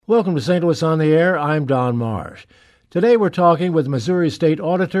Welcome to St. Louis on the Air. I'm Don Marsh. Today we're talking with Missouri State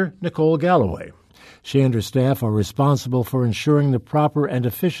Auditor Nicole Galloway. She and her staff are responsible for ensuring the proper and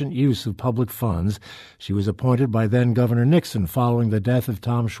efficient use of public funds. She was appointed by then-Governor Nixon following the death of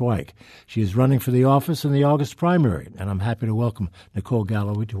Tom Schweik. She is running for the office in the August primary, and I'm happy to welcome Nicole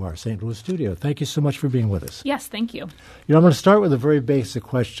Galloway to our St. Louis studio. Thank you so much for being with us. Yes, thank you. I'm going to start with a very basic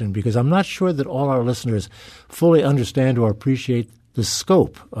question because I'm not sure that all our listeners fully understand or appreciate the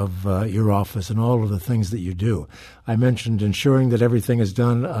scope of your office and all of the things that you do. I mentioned ensuring that everything is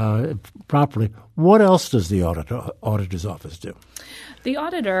done properly. What else does the auditor's office do? The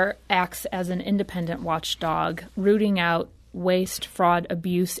auditor acts as an independent watchdog, rooting out waste, fraud,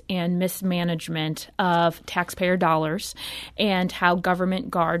 abuse, and mismanagement of taxpayer dollars and how government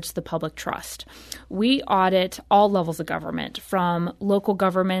guards the public trust. We audit all levels of government, from local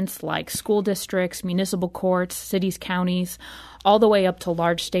governments like school districts, municipal courts, cities, counties, all the way up to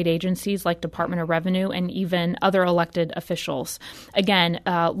large state agencies like Department of Revenue and even other elected officials. Again,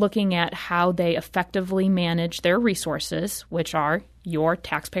 looking at how they effectively manage their resources, which are your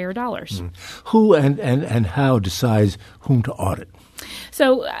taxpayer dollars. Who and how decides whom to audit?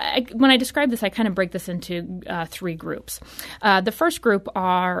 So when I describe this, I kind of break this into three groups. The first group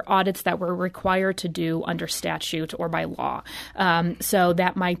are audits that we're required to do under statute or by law. So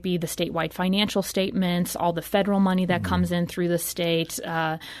that might be the statewide financial statements, all the federal money that comes in through the state,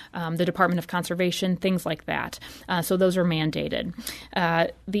 the Department of Conservation, things like that. So those are mandated.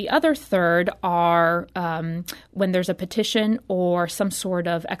 The other third are when there's a petition or some sort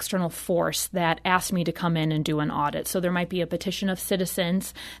of external force that asks me to come in and do an audit. So there might be a petition of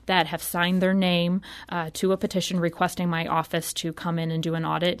citizens that have signed their name to a petition requesting my office to come in and do an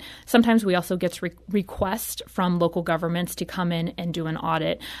audit. Sometimes we also get requests from local governments to come in and do an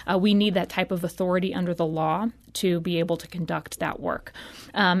audit. We need that type of authority under the law to be able to conduct that work.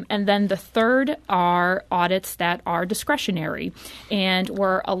 And then the third are audits that are discretionary, and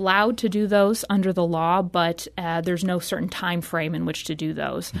we're allowed to do those under the law, but there's no certain time frame in which to do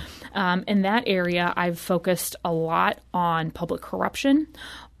those. In that area, I've focused a lot on public corruption,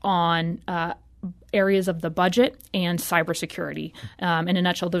 on areas of the budget, and cybersecurity. In a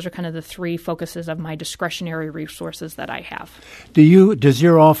nutshell, those are kind of the three focuses of my discretionary resources that I have. Does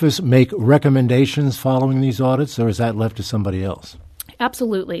your office make recommendations following these audits, or is that left to somebody else?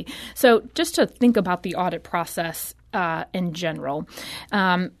 Absolutely. So just to think about the audit process in general,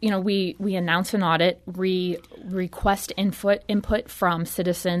 we announce an audit, we request input from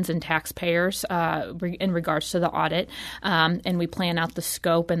citizens and taxpayers in regards to the audit, and we plan out the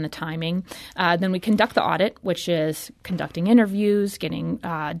scope and the timing. Then we conduct the audit, which is conducting interviews, getting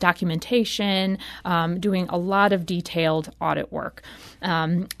documentation, doing a lot of detailed audit work.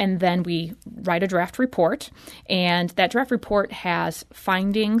 And then we write a draft report, and that draft report has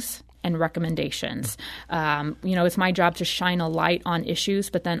findings and recommendations. It's my job to shine a light on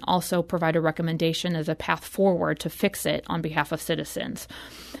issues, but then also provide a recommendation as a path forward to fix it on behalf of citizens.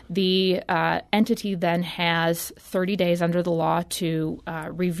 The entity then has 30 days under the law to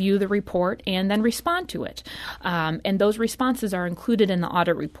review the report and then respond to it. And those responses are included in the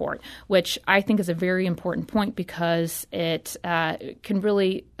audit report, which I think is a very important point because it can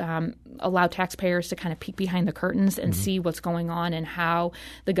really allow taxpayers to kind of peek behind the curtains and see what's going on and how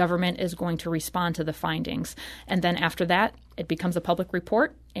the government is going to respond to the findings. And then after that, it becomes a public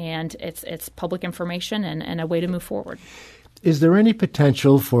report, and it's public information and a way to move forward. Is there any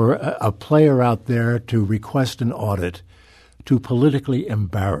potential for a player out there to request an audit to politically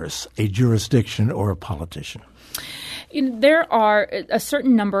embarrass a jurisdiction or a politician? There are a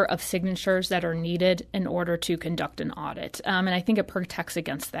certain number of signatures that are needed in order to conduct an audit, and I think it protects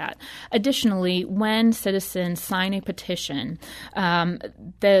against that. Additionally, when citizens sign a petition,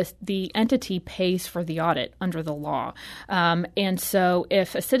 the entity pays for the audit under the law. And so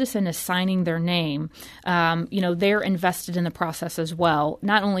if a citizen is signing their name, they're invested in the process as well,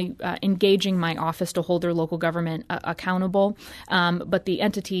 not only engaging my office to hold their local government accountable, but the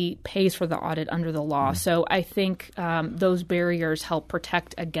entity pays for the audit under the law. So I think those barriers help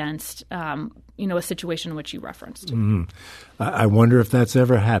protect against, a situation in which you referenced. Mm-hmm. I wonder if that's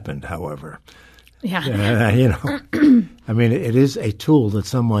ever happened, however. Yeah. I mean, it is a tool that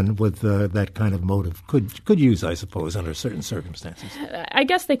someone with that kind of motive could use, I suppose, under certain circumstances. I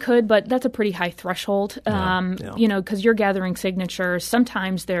guess they could, but that's a pretty high threshold, because you're gathering signatures.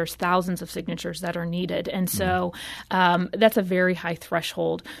 Sometimes there's thousands of signatures that are needed. And so that's a very high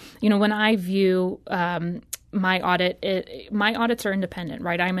threshold. When I view my audits are independent,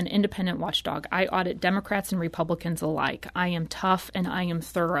 right? I'm an independent watchdog. I audit Democrats and Republicans alike. I am tough and I am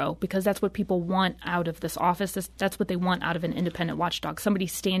thorough because that's what people want out of this office. That's what they want out of an independent watchdog, somebody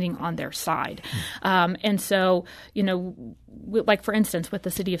standing on their side. And so, like for instance, with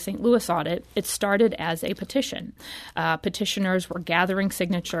the City of St. Louis audit, it started as a petition. Petitioners were gathering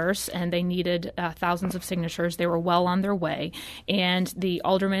signatures and they needed thousands of signatures. They were well on their way. And the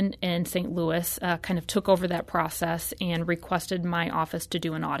alderman in St. Louis kind of took over that process and requested my office to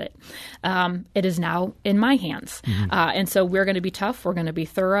do an audit. It is now in my hands. And so we're going to be tough, we're going to be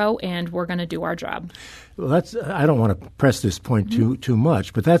thorough, and we're going to do our job. Well, I don't want to press this point too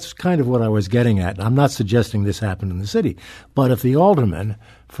much, but that's kind of what I was getting at. I'm not suggesting this happened in the city. But if the aldermen,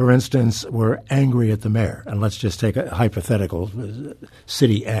 for instance, were angry at the mayor, and let's just take a hypothetical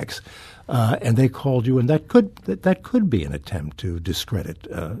city X, and they called you, and that could be an attempt to discredit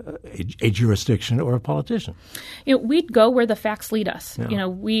a jurisdiction or a politician. We'd go where the facts lead us. Yeah.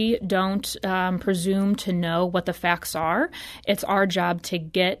 We don't presume to know what the facts are. It's our job to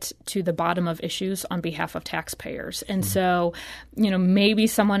get to the bottom of issues on behalf of taxpayers. And so, maybe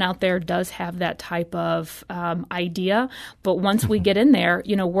someone out there does have that type of idea. But once we get in there,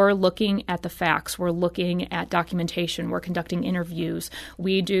 we're looking at the facts. We're looking at documentation. We're conducting interviews.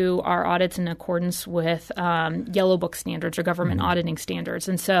 We do our audits in accordance with Yellow Book standards or government auditing standards.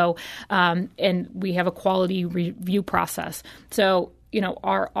 And so, and we have a quality review process. So,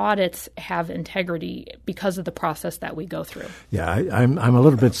 our audits have integrity because of the process that we go through. Yeah, I'm a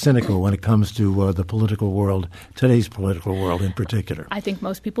little bit cynical when it comes to the political world, today's political world in particular. I think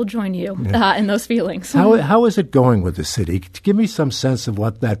most people join you in those feelings. How is it going with the city? Give me some sense of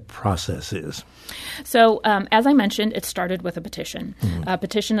what that process is. So, as I mentioned, it started with a petition, a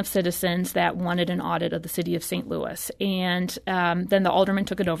petition of citizens that wanted an audit of the city of St. Louis. And then the alderman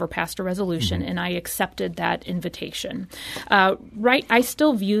took it over, passed a resolution, and I accepted that invitation. I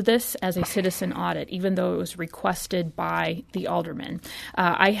still view this as a citizen audit, even though it was requested by the alderman.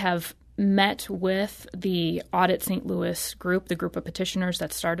 I have met with the Audit St. Louis group, the group of petitioners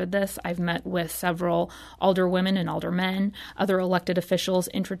that started this. I've met with several alderwomen and aldermen, other elected officials,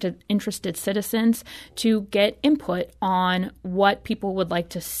 interested citizens to get input on what people would like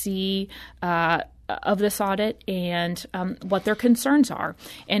to see of this audit and what their concerns are.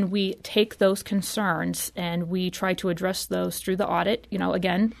 And we take those concerns and we try to address those through the audit.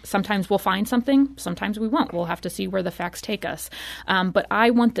 Again, sometimes we'll find something, sometimes we won't. We'll have to see where the facts take us. But I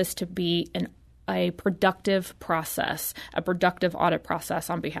want this to be a productive process, a productive audit process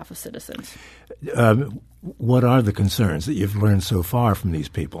on behalf of citizens. What are the concerns that you've learned so far from these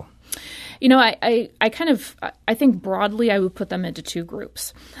people? I think broadly I would put them into two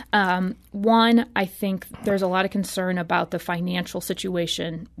groups. One, I think there's a lot of concern about the financial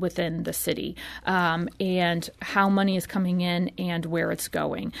situation within the city and how money is coming in and where it's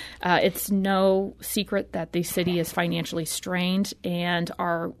going. It's no secret that the city is financially strained and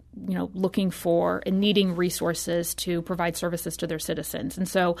are looking for and needing resources to provide services to their citizens. And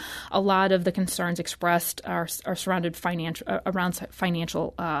so a lot of the concerns expressed are surrounded around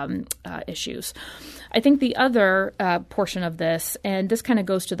financial issues. I think the other portion of this, and this kind of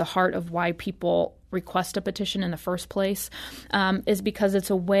goes to the heart of why people request a petition in the first place, is because it's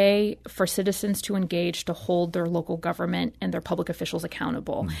a way for citizens to engage, to hold their local government and their public officials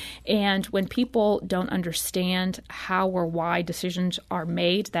accountable. And when people don't understand how or why decisions are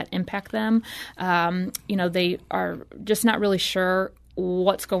made that impact them, they are just not really sure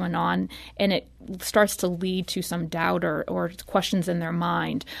what's going on, and it starts to lead to some doubt or questions in their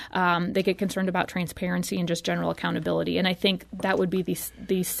mind. They get concerned about transparency and just general accountability, and I think that would be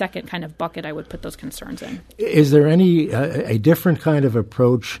the second kind of bucket I would put those concerns in. Is there any a different kind of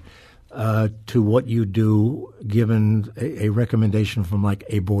approach to what you do given a recommendation from like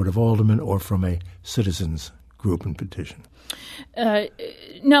a board of aldermen or from a citizens group and petition?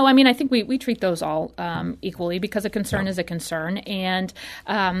 No, I think we treat those all equally because a concern is a concern. And,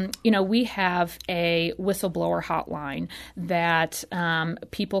 we have a whistleblower hotline that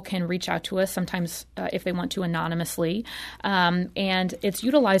people can reach out to us sometimes if they want to anonymously. And it's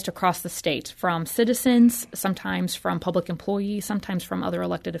utilized across the state from citizens, sometimes from public employees, sometimes from other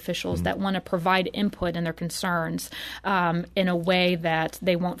elected officials that want to provide input in their concerns in a way that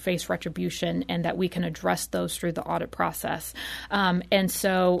they won't face retribution and that we can address those through the audit process. And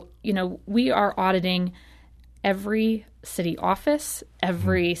so, we are auditing every city office,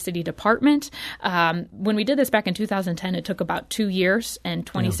 every city department. When we did this back in 2010, it took about 2 years and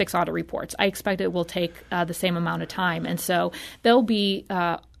 26 audit reports. I expect it will take the same amount of time. And so there'll be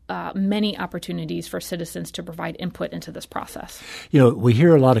many opportunities for citizens to provide input into this process. We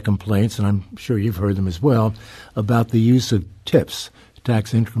hear a lot of complaints, and I'm sure you've heard them as well, about the use of TIFs,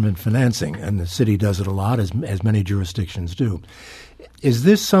 tax increment financing, and the city does it a lot, as many jurisdictions do. Is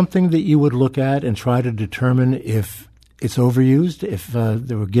this something that you would look at and try to determine if it's overused, if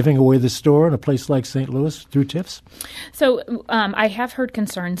they were giving away the store in a place like St. Louis through TIFs? So I have heard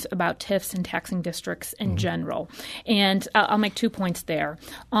concerns about TIFs and taxing districts in general. And I'll make 2 points there.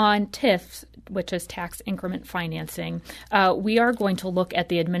 On TIFs, which is tax increment financing, we are going to look at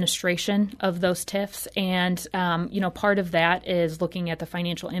the administration of those TIFs. And, part of that is looking at the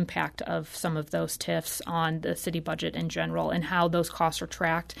financial impact of some of those TIFs on the city budget in general and how those costs are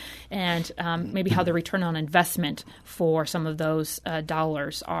tracked and maybe how the return on investment for some of those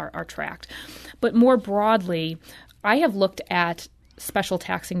dollars are tracked. But more broadly, I have looked at special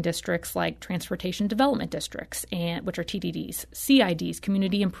taxing districts like transportation development districts, which are TDDs, CIDs,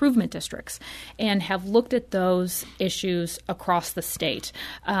 community improvement districts, and have looked at those issues across the state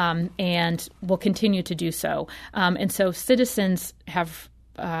and will continue to do so. And so citizens have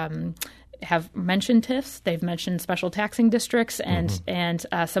mentioned TIFs, they've mentioned special taxing districts, and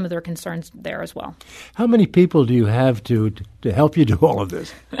some of their concerns there as well. How many people do you have to help you do all of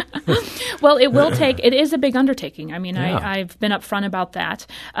this? Well, it is a big undertaking. I mean, yeah. I've been upfront about that.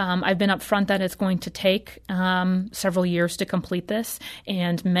 I've been upfront that it's going to take several years to complete this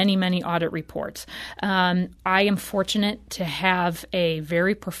and many, many audit reports. I am fortunate to have a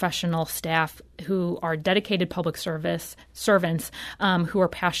very professional staff who are dedicated public servants who are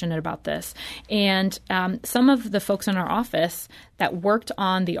passionate about this. And some of the folks in our office that worked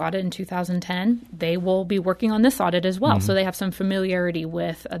on the audit in 2010, they will be working on this audit as well. So they have some familiarity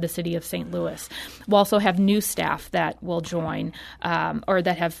with the city of St. Louis. We'll also have new staff that will join or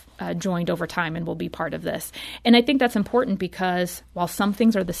that have joined over time and will be part of this. And I think that's important because while some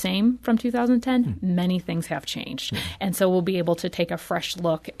things are the same from 2010, many things have changed. And so we'll be able to take a fresh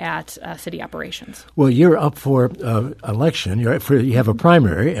look at city operations. Well, you're up for election. You have a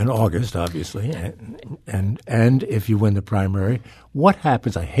primary in August, obviously, and if you win the primary, what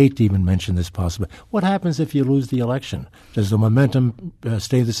happens? I hate to even mention this possibility. What happens if you lose the election? Does the momentum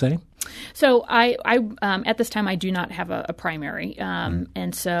stay the same? So I at this time I do not have a primary,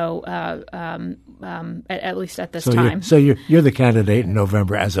 and so at least at this time. You're the candidate in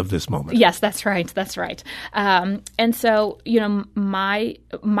November as of this moment. Yes, that's right. That's right. And so my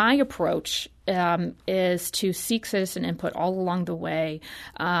approach is to seek citizen input all along the way,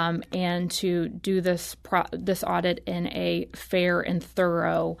 and to do this audit in a fair and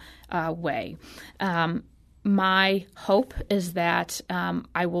thorough way. My hope is that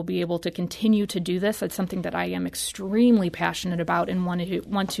I will be able to continue to do this. It's something that I am extremely passionate about and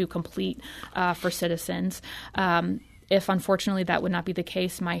want to complete for citizens. If unfortunately that would not be the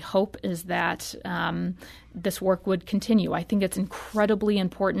case, my hope is that this work would continue. I think it's incredibly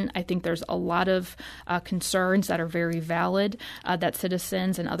important. I think there's a lot of concerns that are very valid that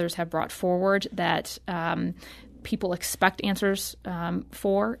citizens and others have brought forward that people expect answers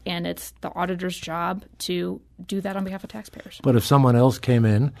for, and it's the auditor's job to do that on behalf of taxpayers. But if someone else came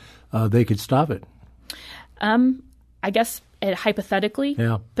in, they could stop it. I guess hypothetically,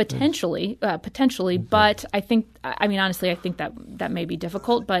 potentially, but honestly, I think that may be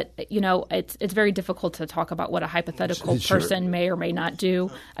difficult. But it's very difficult to talk about what a hypothetical person may or may not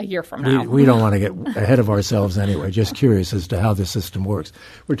do a year from now. We don't want to get ahead of ourselves anyway. Just curious as to how the system works.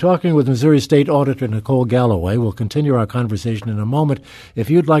 We're talking with Missouri State Auditor Nicole Galloway. We'll continue our conversation in a moment.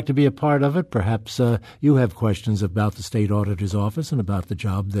 If you'd like to be a part of it, perhaps you have questions about the State Auditor's Office and about the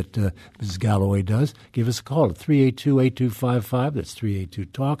job that Mrs. Galloway does, give us a call at 382-8255. That's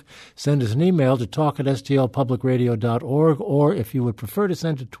 382-TALK. Send us an email to talk@stlpublicradio.org, or if you would prefer to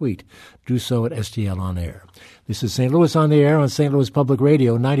send a tweet, do so at STL On Air. This is St. Louis on the Air on St. Louis Public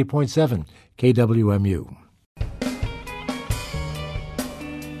Radio, 90.7 KWMU.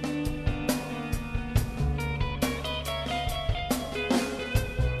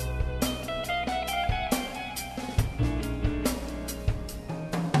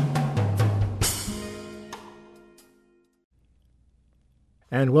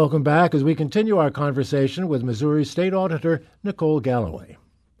 And welcome back as we continue our conversation with Missouri State Auditor Nicole Galloway.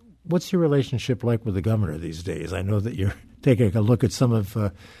 What's your relationship like with the governor these days? I know that you're taking a look at some of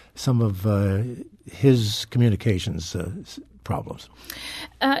his communications problems.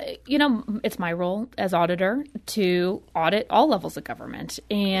 It's my role as auditor to audit all levels of government,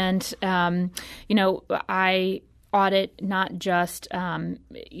 and audit not just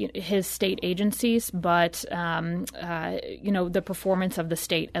his state agencies, but the performance of the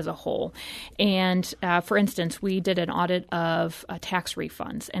state as a whole. And for instance, we did an audit of tax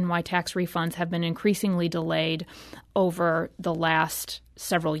refunds and why tax refunds have been increasingly delayed over the last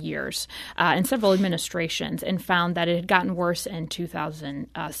several years and several administrations, and found that it had gotten worse in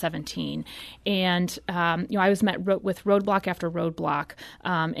 2017. And I was met with roadblock after roadblock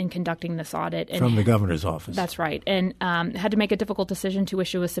in conducting this audit. And from the governor's office. That's right. And had to make a difficult decision to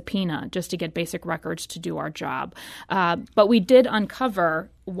issue a subpoena just to get basic records to do our job. But we did uncover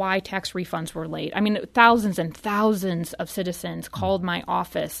why tax refunds were late. I mean, thousands and thousands of citizens called my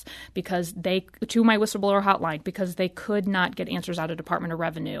office to my whistleblower hotline because they could not get answers out of Department of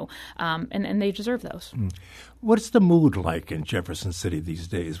Revenue, and they deserve those. What's the mood like in Jefferson City these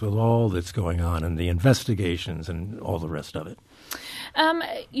days with all that's going on and the investigations and all the rest of it?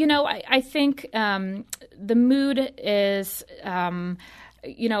 I think the mood is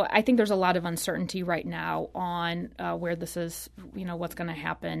I think there's a lot of uncertainty right now on where this is, what's going to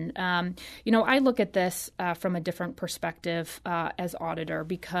happen. I look at this from a different perspective as auditor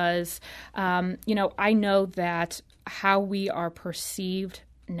because, I know that how we are perceived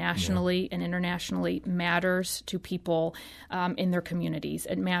nationally and internationally matters to people in their communities.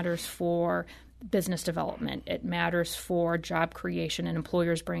 It matters for business development. It matters for job creation and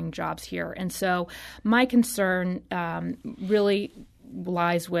employers bringing jobs here. And so my concern really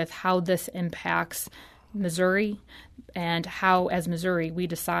lies with how this impacts Missouri and how, as Missouri, we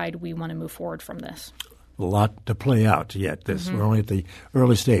decide we want to move forward from this. A lot to play out yet. We're only at the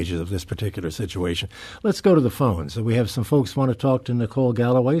early stages of this particular situation. Let's go to the phones. So we have some folks want to talk to Nicole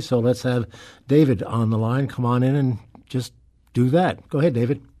Galloway, so let's have David on the line. Come on in and just do that. Go ahead,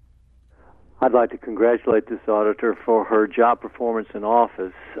 David. I'd like to congratulate this auditor for her job performance in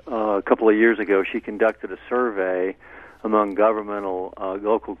office. A couple of years ago, she conducted a survey among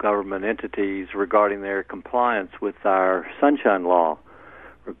local government entities regarding their compliance with our Sunshine Law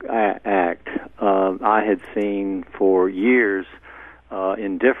Act. I had seen for years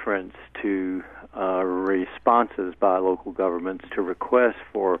indifference to responses by local governments to requests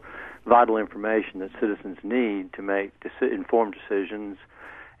for vital information that citizens need to make informed decisions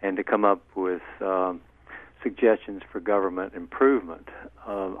and to come up with suggestions for government improvement.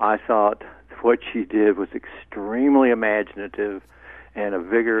 I thought what she did was extremely imaginative and a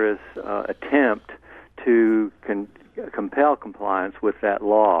vigorous attempt to compel compliance with that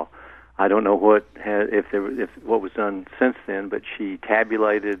law. I don't know what was done since then, but she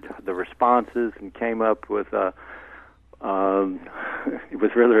tabulated the responses and came up with it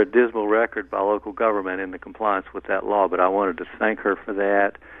was rather a dismal record by local government in the compliance with that law. But I wanted to thank her for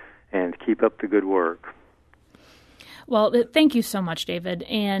that and keep up the good work. Well, thank you so much, David.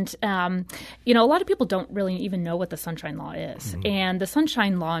 And, a lot of people don't really even know what the Sunshine Law is. Mm-hmm. And the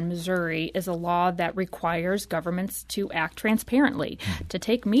Sunshine Law in Missouri is a law that requires governments to act transparently, to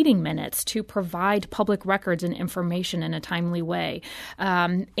take meeting minutes, to provide public records and information in a timely way.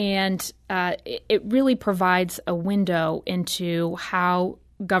 It really provides a window into how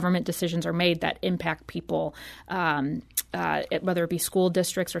government decisions are made that impact people, whether it be school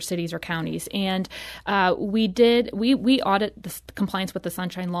districts or cities or counties. And we audit the compliance with the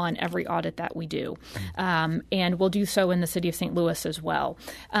Sunshine Law in every audit that we do. And we'll do so in the city of St. Louis as well.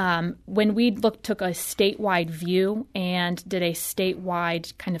 When we took a statewide view and did a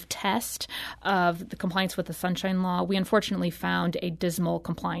statewide kind of test of the compliance with the Sunshine Law, we unfortunately found a dismal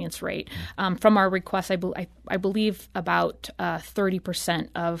compliance rate. From our requests, I believe about 30%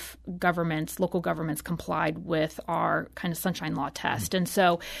 of local governments complied with our kind of Sunshine Law test. And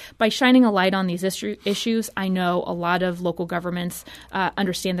so by shining a light on these issues, I know a lot of local governments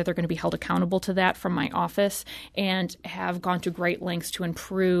understand that they're going to be held accountable to that from my office and have gone to great lengths to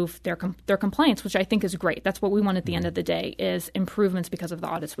improve their compliance, which I think is great. That's what we want at the end of the day, is improvements because of the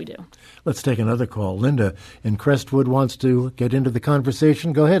audits we do. Let's take another call. Linda in Crestwood wants to get into the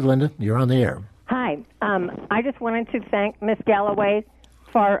conversation. Go ahead, Linda. You're on the air. Hi. I just wanted to thank Ms. Galloway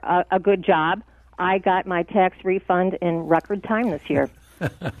for a good job. I got my tax refund in record time this year.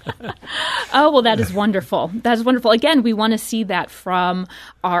 Oh, well, that is wonderful. That is wonderful. Again, we want to see that from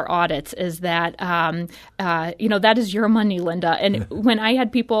our audits, is that, that is your money, Linda. And when I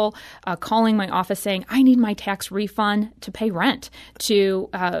had people calling my office saying, I need my tax refund to pay rent, to,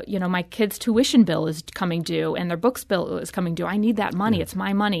 my kids' tuition bill is coming due and their books bill is coming due. I need that money. Yeah. It's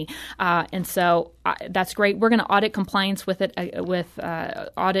my money. And so that's great. We're going to audit compliance with it,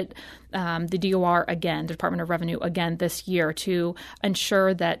 audit the DOR again, the Department of Revenue again this year, to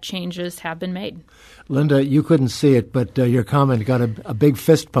ensure that changes have been made. Linda, you couldn't see it, but your comment got a big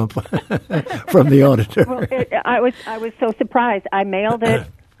fist pump from the auditor. Well, I was so surprised. I mailed it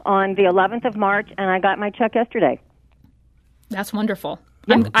on the 11th of March, and I got my check yesterday. That's wonderful.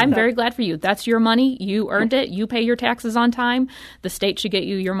 I'm very glad for you. That's your money. You earned it. You pay your taxes on time. The state should get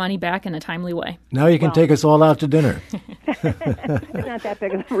you your money back in a timely way. Now you can take us all out to dinner. It's not that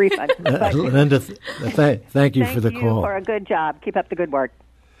big of a refund. Linda, thank you for the call. Thank you for a good job. Keep up the good work.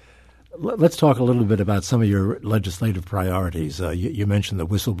 Let's talk a little bit about some of your legislative priorities. You mentioned the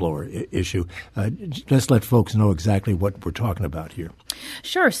whistleblower issue. Just let folks know exactly what we're talking about here.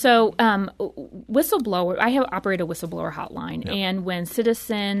 Sure. So whistleblower, I operate a whistleblower hotline. Yep. And when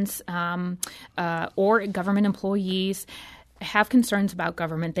citizens or government employees have concerns about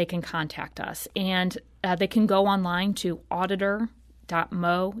government, they can contact us. And they can go online to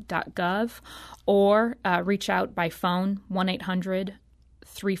auditor.mo.gov or reach out by phone,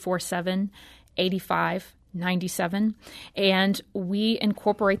 1-800-347-8597, and we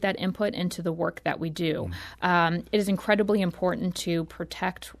incorporate that input into the work that we do. It is incredibly important to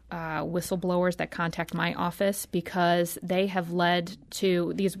protect whistleblowers that contact my office because they have led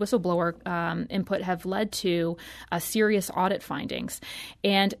to these whistleblower input have led to serious audit findings.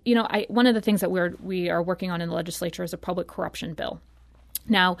 And one of the things that we are working on in the legislature is a public corruption bill.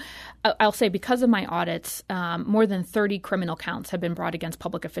 Now, I'll say because of my audits, more than 30 criminal counts have been brought against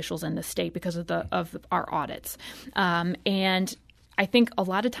public officials in the state because of our audits. And I think a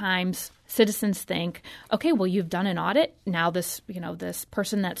lot of times citizens think, okay, well, you've done an audit. Now this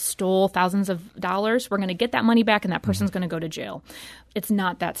person that stole thousands of dollars, we're going to get that money back and that person's going to go to jail. It's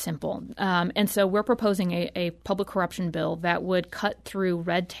not that simple. And so we're proposing a public corruption bill that would cut through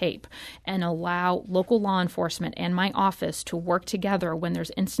red tape and allow local law enforcement and my office to work together when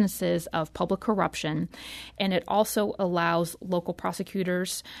there's instances of public corruption. And it also allows local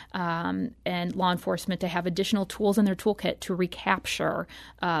prosecutors and law enforcement to have additional tools in their toolkit to recapture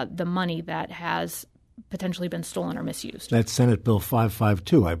the money that has potentially been stolen or misused. That's Senate Bill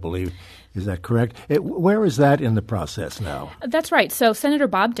 552, I believe. Is that correct? Where is that in the process now? That's right. So Senator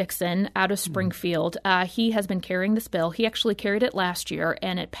Bob Dixon out of Springfield, he has been carrying this bill. He actually carried it last year,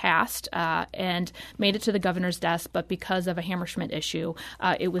 and it passed and made it to the governor's desk. But because of a Hammerschmidt issue,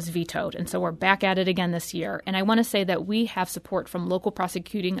 it was vetoed. And so we're back at it again this year. And I want to say that we have support from local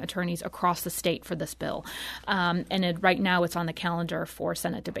prosecuting attorneys across the state for this bill. Right now it's on the calendar for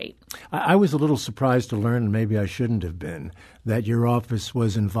Senate debate. I was a little surprised to learn, and maybe I shouldn't have been, that your office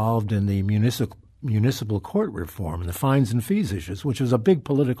was involved in the municipal court reform and the fines and fees issues, which was a big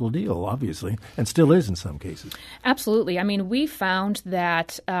political deal, obviously, and still is in some cases. Absolutely. I mean, we found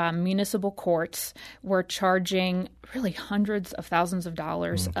that municipal courts were charging really hundreds of thousands of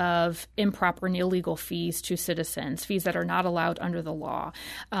dollars of improper and illegal fees to citizens, fees that are not allowed under the law.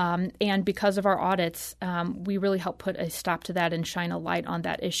 And because of our audits, we really helped put a stop to that and shine a light on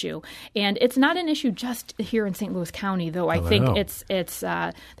that issue. And it's not an issue just here in St. Louis County, though. I think it's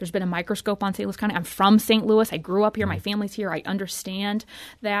there's been a microscope on St. Louis County. I'm from St. Louis. I grew up here. My family's here. I understand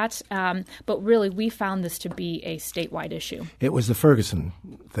that. But really, we found this to be a statewide issue. It was the Ferguson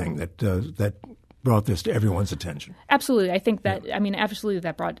thing that brought this to everyone's attention. Absolutely. I think that, absolutely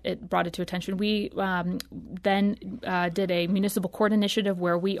that brought it to attention. We then did a municipal court initiative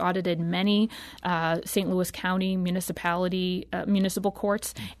where we audited many St. Louis County municipal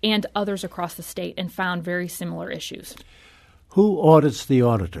courts and others across the state and found very similar issues. Who audits the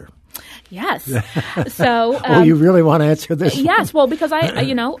auditor? Yes. So, you really want to answer this? Yes. Well, because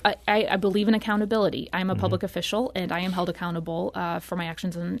I believe in accountability. I'm a public official, and I am held accountable for my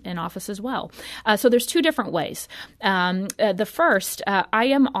actions in office as well. So there's two different ways. The first, I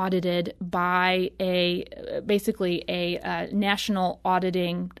am audited by a national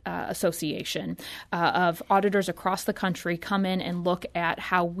auditing association of auditors across the country come in and look at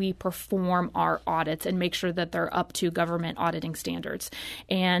how we perform our audits and make sure that they're up to government auditing standards.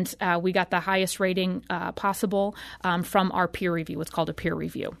 And we got the highest rating possible from our peer review. It's called a peer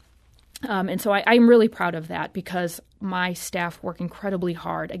review. And so I'm really proud of that because my staff work incredibly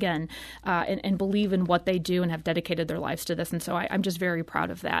hard, again, and believe in what they do and have dedicated their lives to this. And so I'm just very proud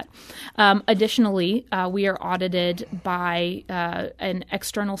of that. Additionally, we are audited by an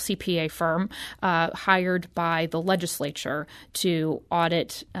external CPA firm hired by the legislature to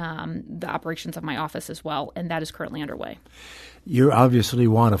audit the operations of my office as well. And that is currently underway. You obviously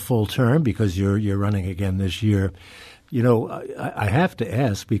want a full term because you're running again this year. I have to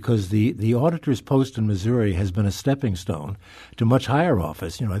ask because the auditor's post in Missouri has been a stepping stone to much higher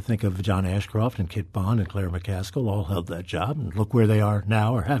office. I think of John Ashcroft and Kit Bond and Claire McCaskill all held that job, and look where they are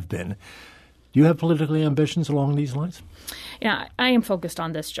now or have been. Do you have political ambitions along these lines? Yeah, I am focused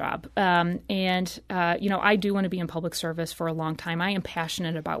on this job. I do want to be in public service for a long time. I am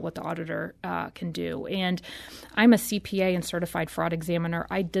passionate about what the auditor can do. And I'm a CPA and certified fraud examiner.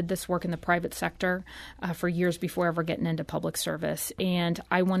 I did this work in the private sector for years before ever getting into public service. And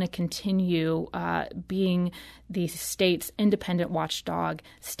I want to continue being the state's independent watchdog,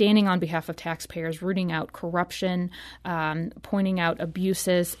 standing on behalf of taxpayers, rooting out corruption, pointing out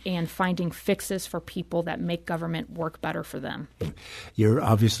abuses, and finding fixes for people that make government work better for them. You're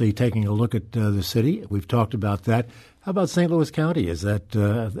obviously taking a look at the city. We've talked about that. How about St. Louis County? Is that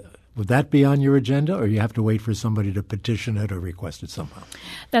would that be on your agenda, or you have to wait for somebody to petition it or request it somehow?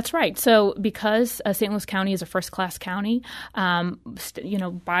 That's right. So because St. Louis County is a first-class county,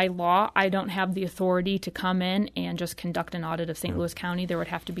 by law, I don't have the authority to come in and just conduct an audit of St. Louis County. There would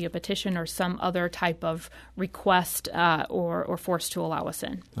have to be a petition or some other type of request or force to allow us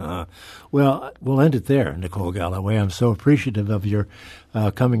in. Well, we'll end it there, Nicole Galloway. I'm so appreciative of your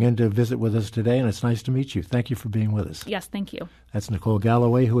coming in to visit with us today, and it's nice to meet you. Thank you for being with us. Yes, thank you. That's Nicole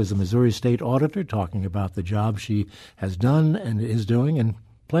Galloway, who is a Missouri State Auditor, talking about the job she has done and is doing and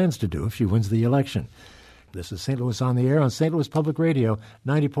plans to do if she wins the election. This is St. Louis on the Air on St. Louis Public Radio,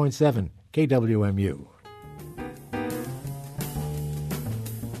 90.7 KWMU.